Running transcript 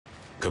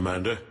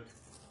Commander,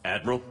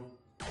 Admiral?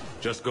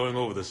 just going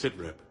over the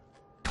sitrep.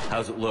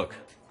 How's it look?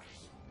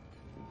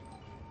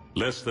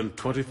 Less than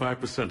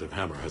 25% of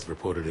Hammer has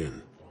reported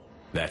in.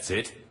 That's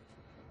it?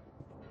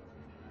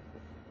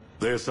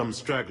 There's some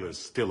stragglers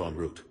still en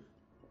route.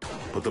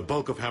 But the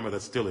bulk of Hammer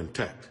that's still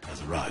intact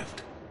has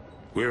arrived.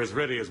 We're as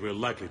ready as we're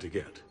likely to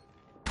get.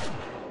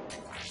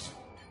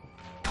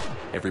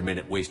 Every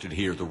minute wasted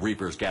here, the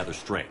Reapers gather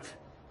strength.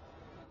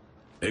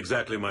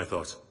 Exactly my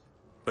thoughts.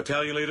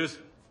 Battalion leaders,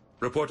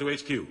 report to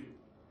HQ.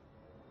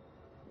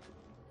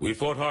 We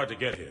fought hard to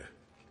get here.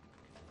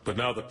 But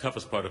now the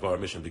toughest part of our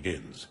mission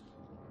begins.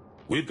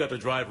 We've got to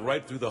drive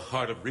right through the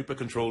heart of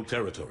Reaper-controlled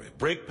territory,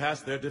 break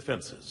past their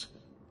defenses,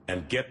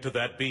 and get to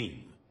that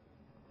beam.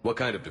 What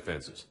kind of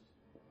defenses?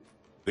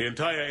 The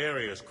entire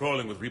area is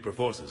crawling with Reaper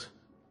forces.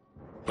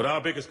 But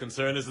our biggest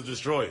concern is the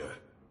destroyer,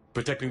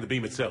 protecting the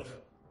beam itself.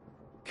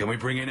 Can we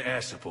bring in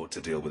air support to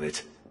deal with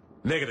it?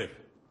 Negative.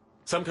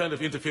 Some kind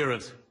of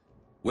interference.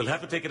 We'll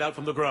have to take it out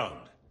from the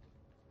ground.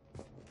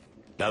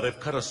 Now they've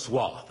cut a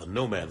swath of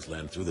no man's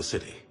land through the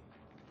city.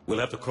 We'll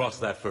have to cross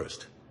that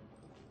first.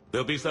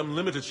 There'll be some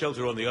limited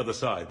shelter on the other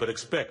side, but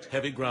expect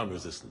heavy ground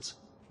resistance.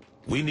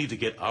 We need to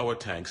get our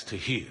tanks to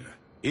here,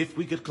 if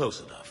we get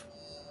close enough.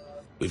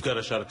 We've got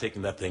a shot at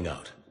taking that thing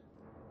out.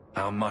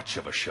 How much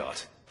of a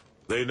shot?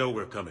 They know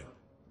we're coming.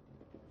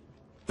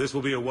 This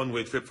will be a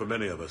one-way trip for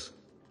many of us.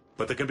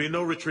 But there can be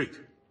no retreat,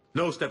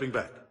 no stepping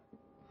back.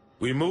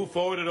 We move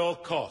forward at all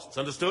costs,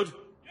 understood?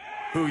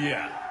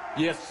 Booyah.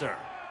 Yes, sir.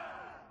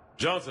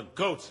 Johnson,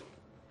 Coates,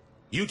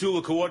 you two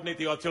will coordinate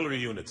the artillery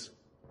units.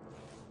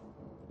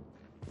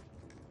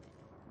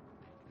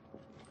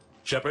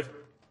 Shepard,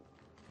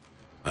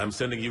 I'm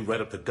sending you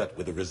right up the gut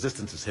where the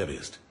resistance is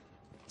heaviest.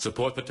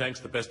 Support the tanks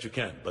the best you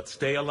can, but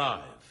stay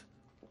alive.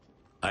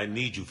 I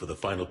need you for the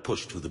final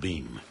push to the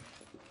beam.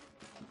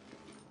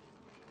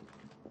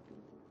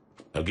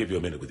 I'll give you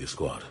a minute with your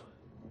squad.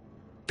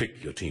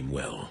 Pick your team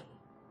well.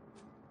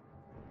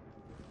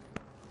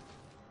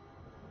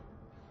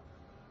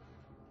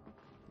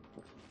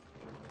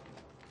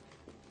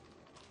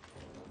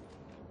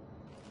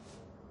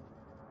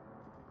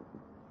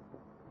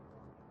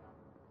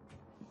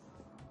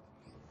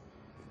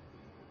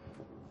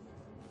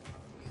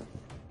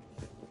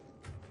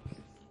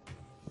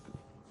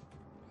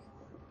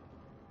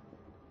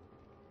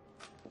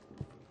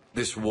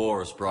 This war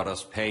has brought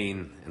us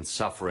pain and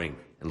suffering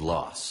and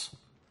loss.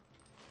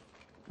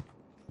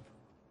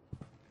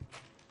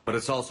 But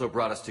it's also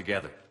brought us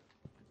together.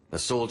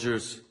 As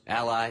soldiers,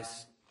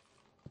 allies,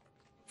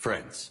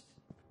 friends.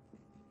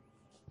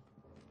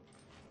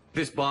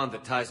 This bond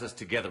that ties us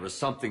together is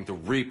something the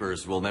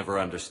Reapers will never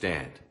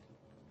understand.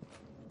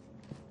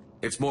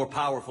 It's more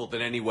powerful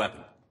than any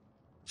weapon.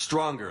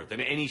 Stronger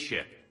than any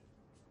ship.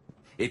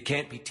 It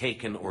can't be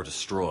taken or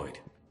destroyed.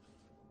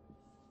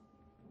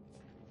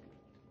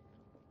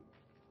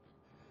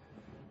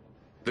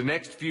 The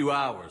next few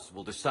hours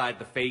will decide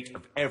the fate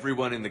of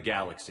everyone in the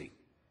galaxy.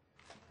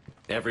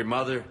 Every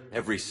mother,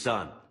 every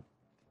son,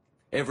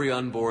 every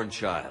unborn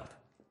child.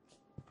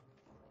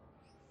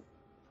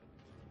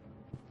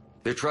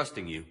 They're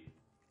trusting you,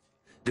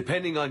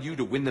 depending on you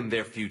to win them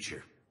their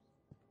future.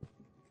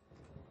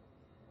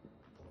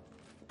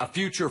 A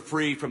future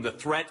free from the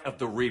threat of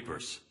the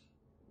Reapers.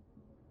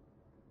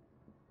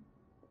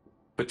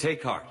 But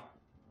take heart.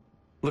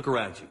 Look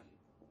around you.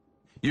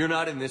 You're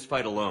not in this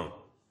fight alone.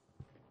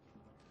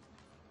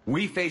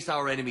 We face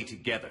our enemy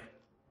together,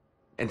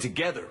 and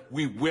together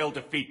we will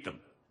defeat them.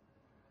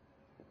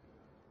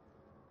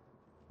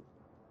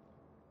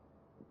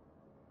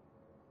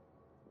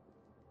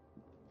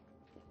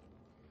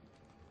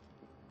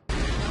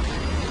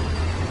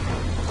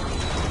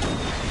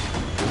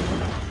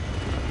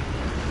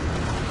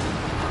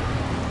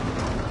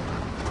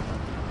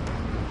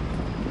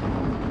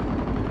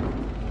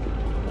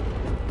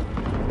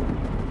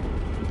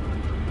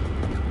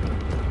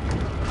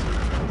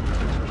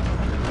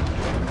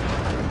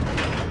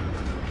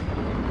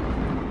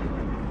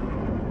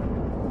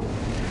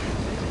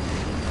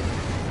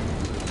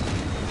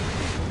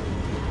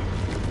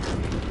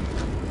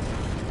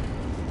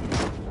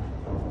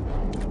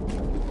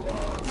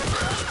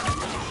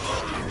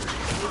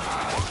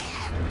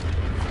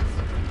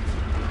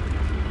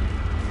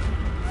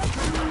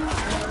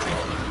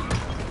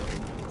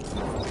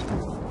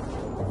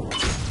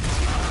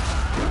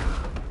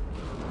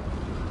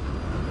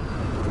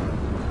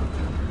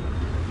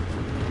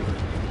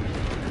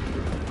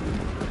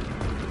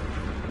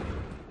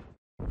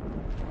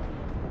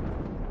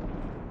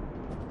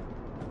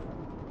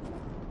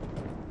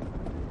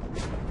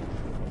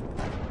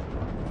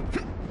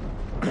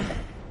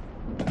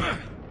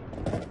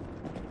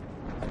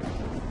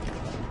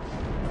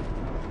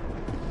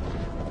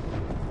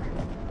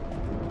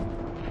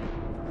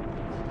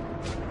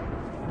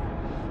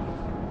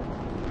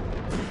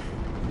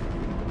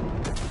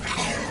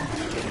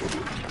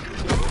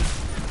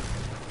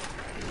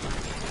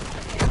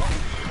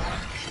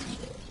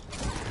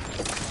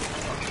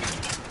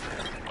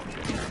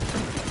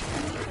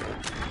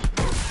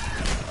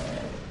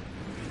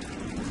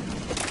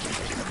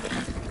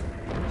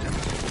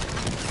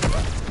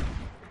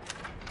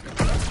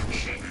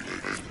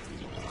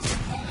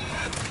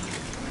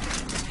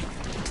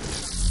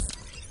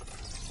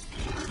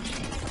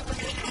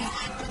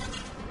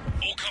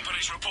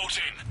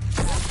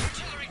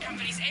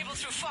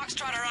 Bravo through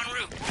Foxtrot are en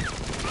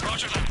route.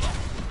 Roger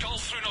that.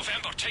 Golf through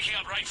November, taking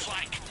up right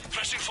flank.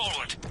 Pressing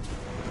forward.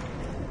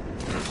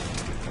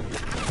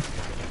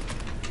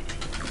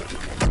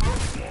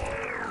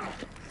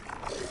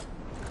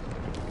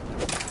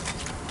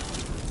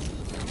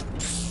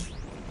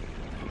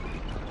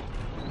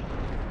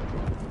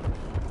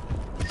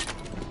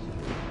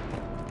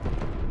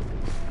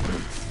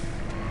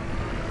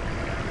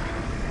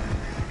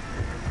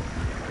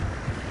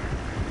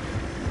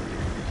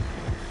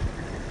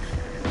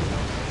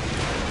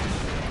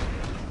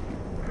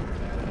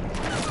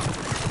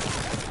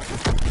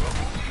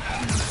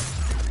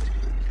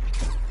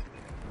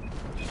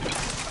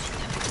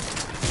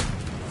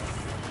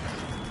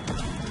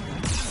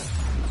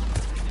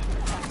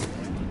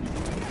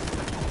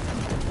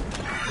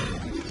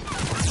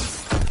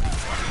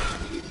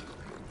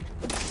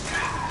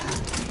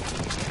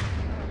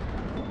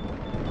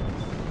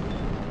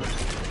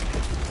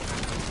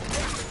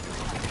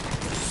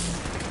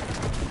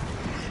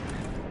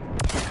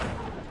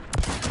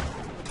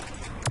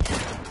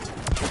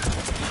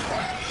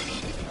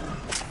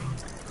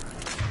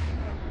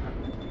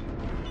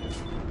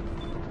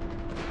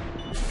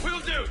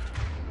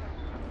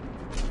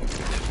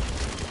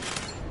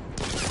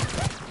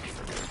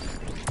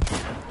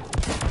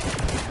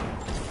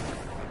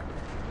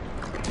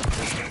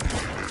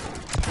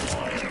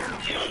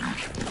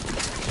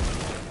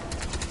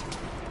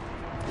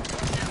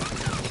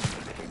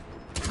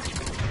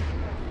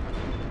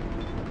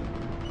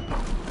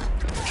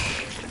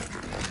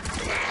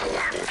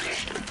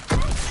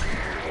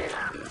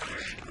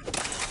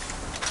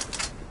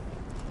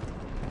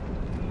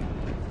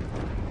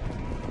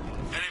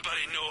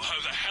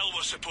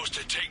 Supposed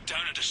to take down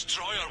a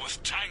destroyer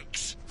with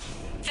tanks.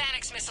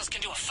 Thanix missiles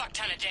can do a fuck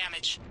ton of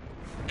damage.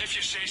 If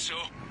you say so.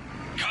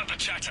 Cut the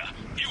chatter.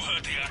 You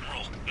heard the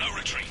Admiral. No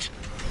retreat.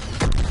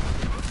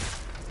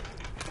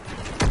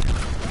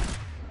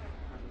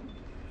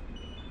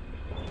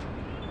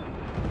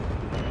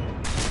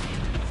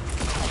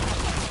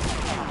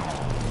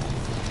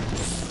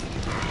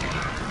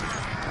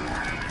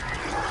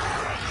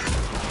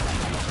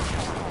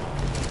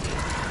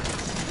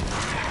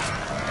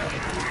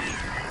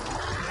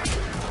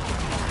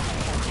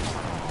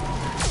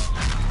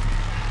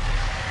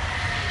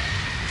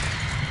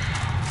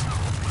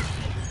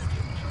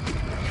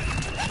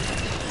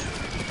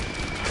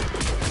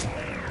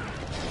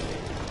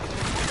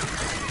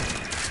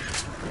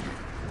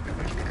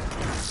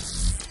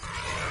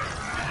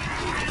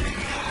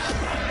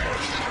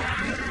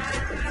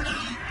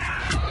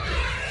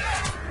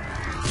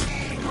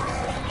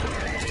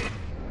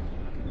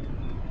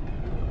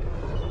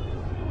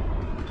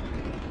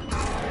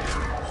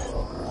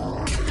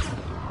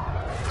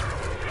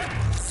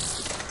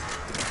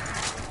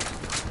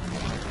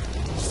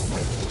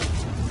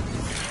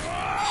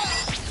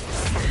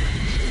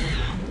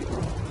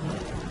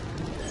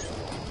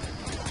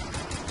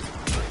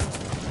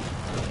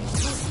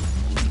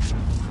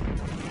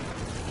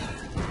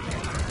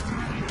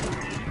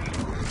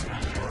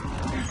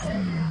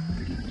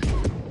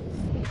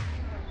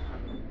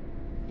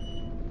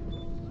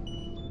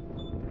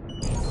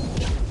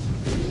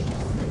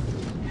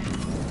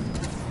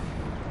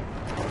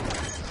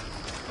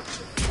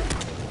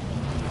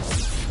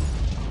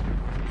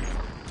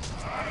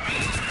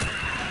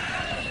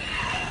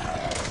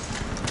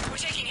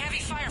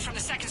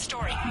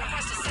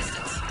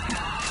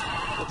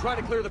 Try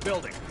to clear the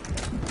building.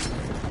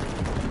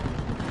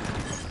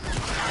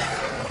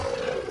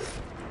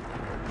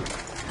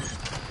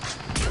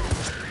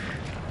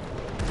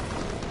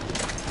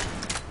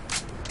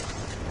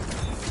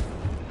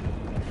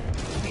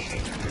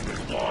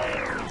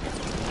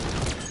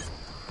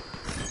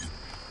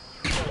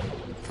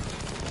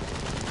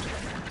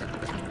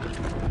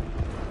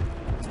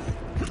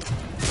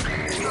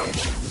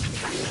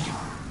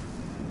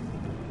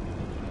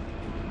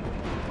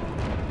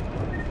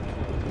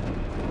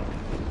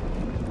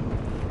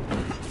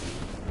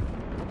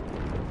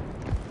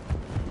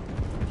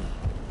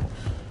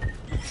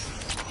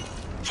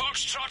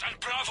 Foxtrot and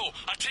Bravo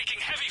are taking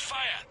heavy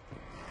fire.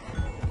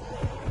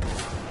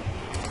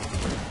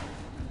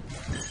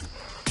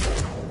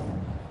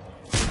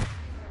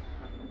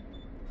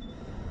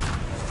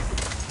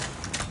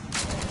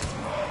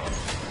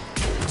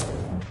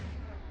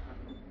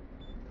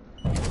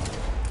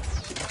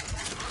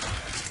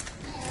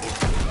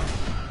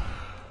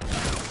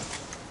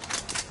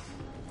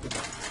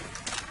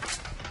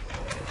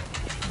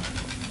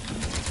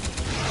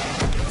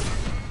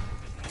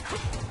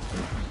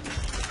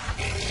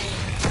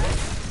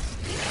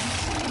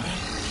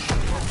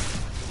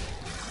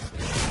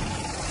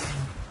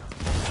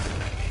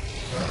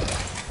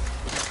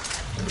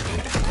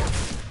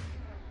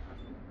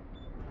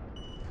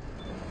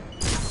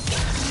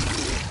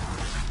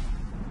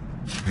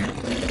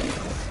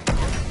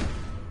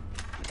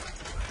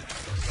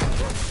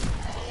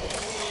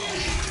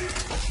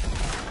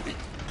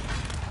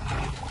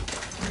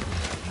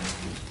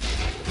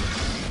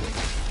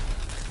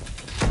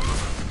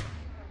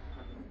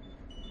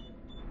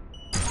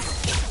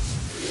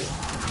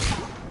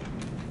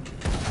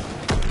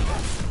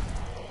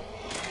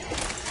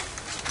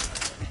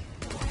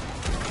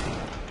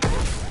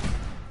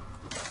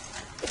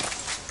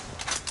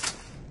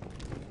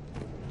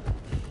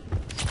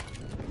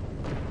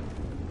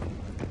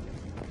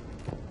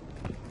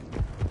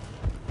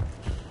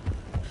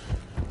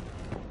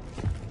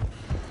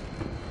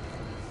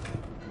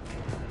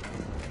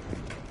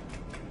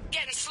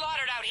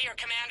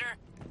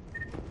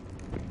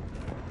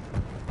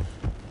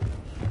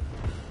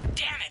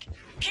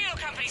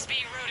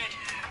 routed.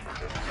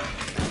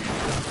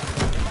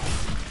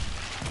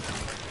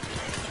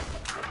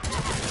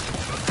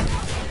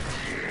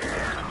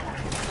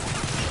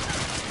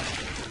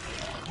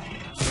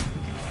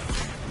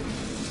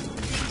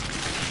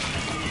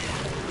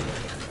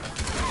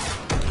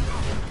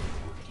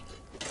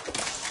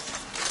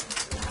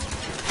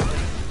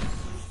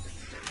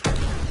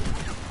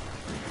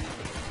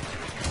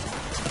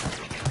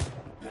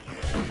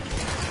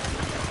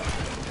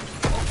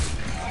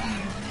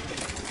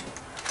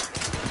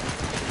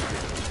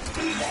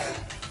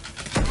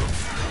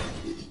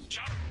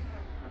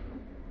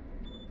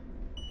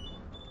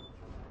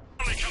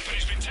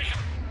 Company's been taken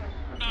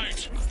out.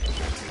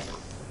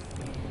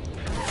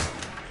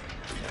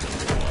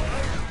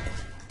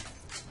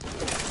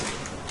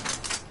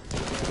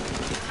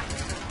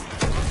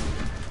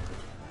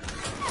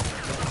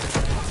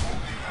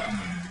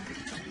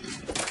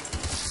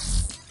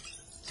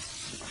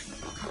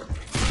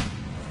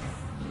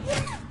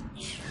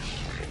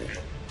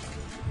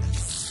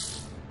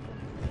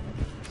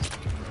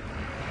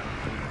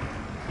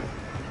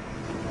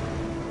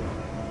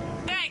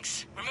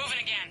 Thanks! We're moving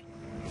again.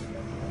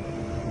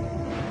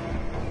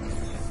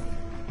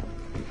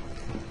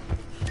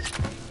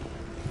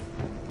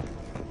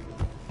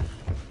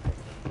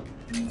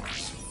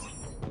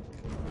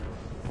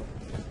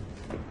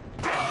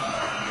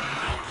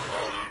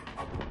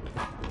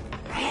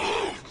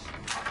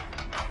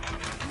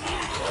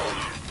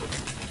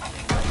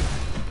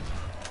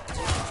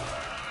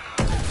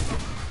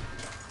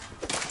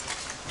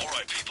 All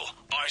right, people.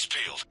 Eyes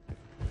peeled.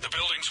 The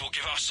buildings will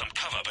give us some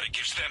cover, but it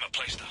gives them a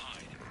place to hide.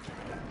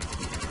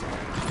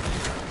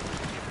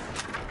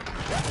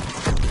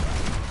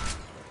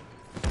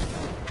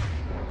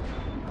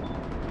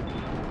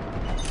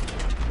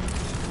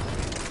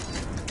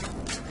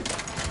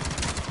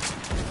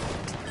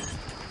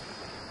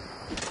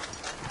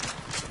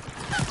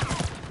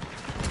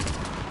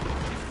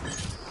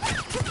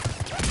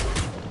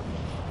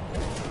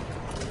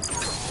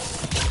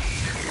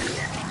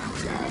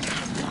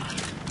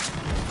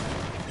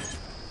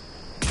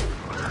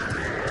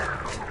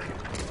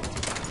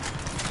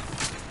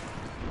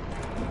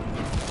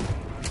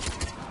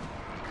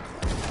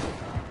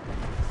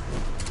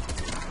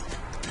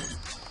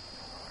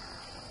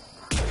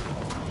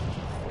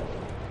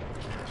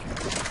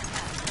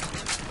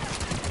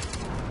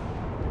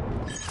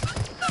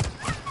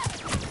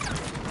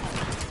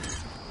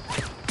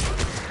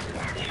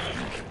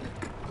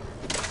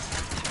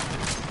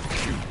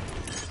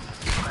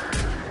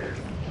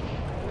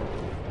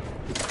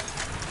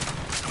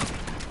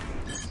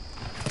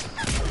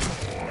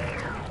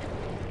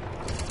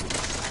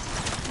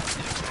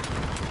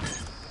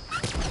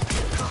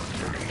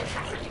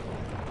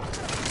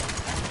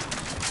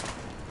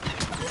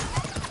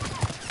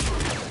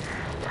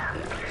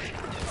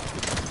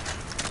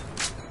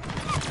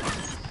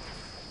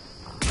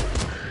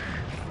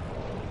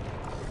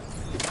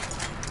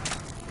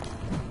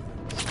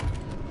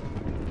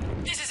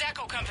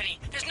 Company.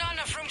 There's not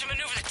enough room to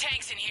maneuver the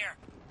tanks in here.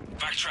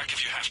 Backtrack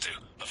if you have to,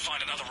 but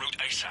find another route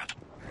ASAP.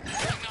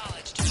 Acknowledged.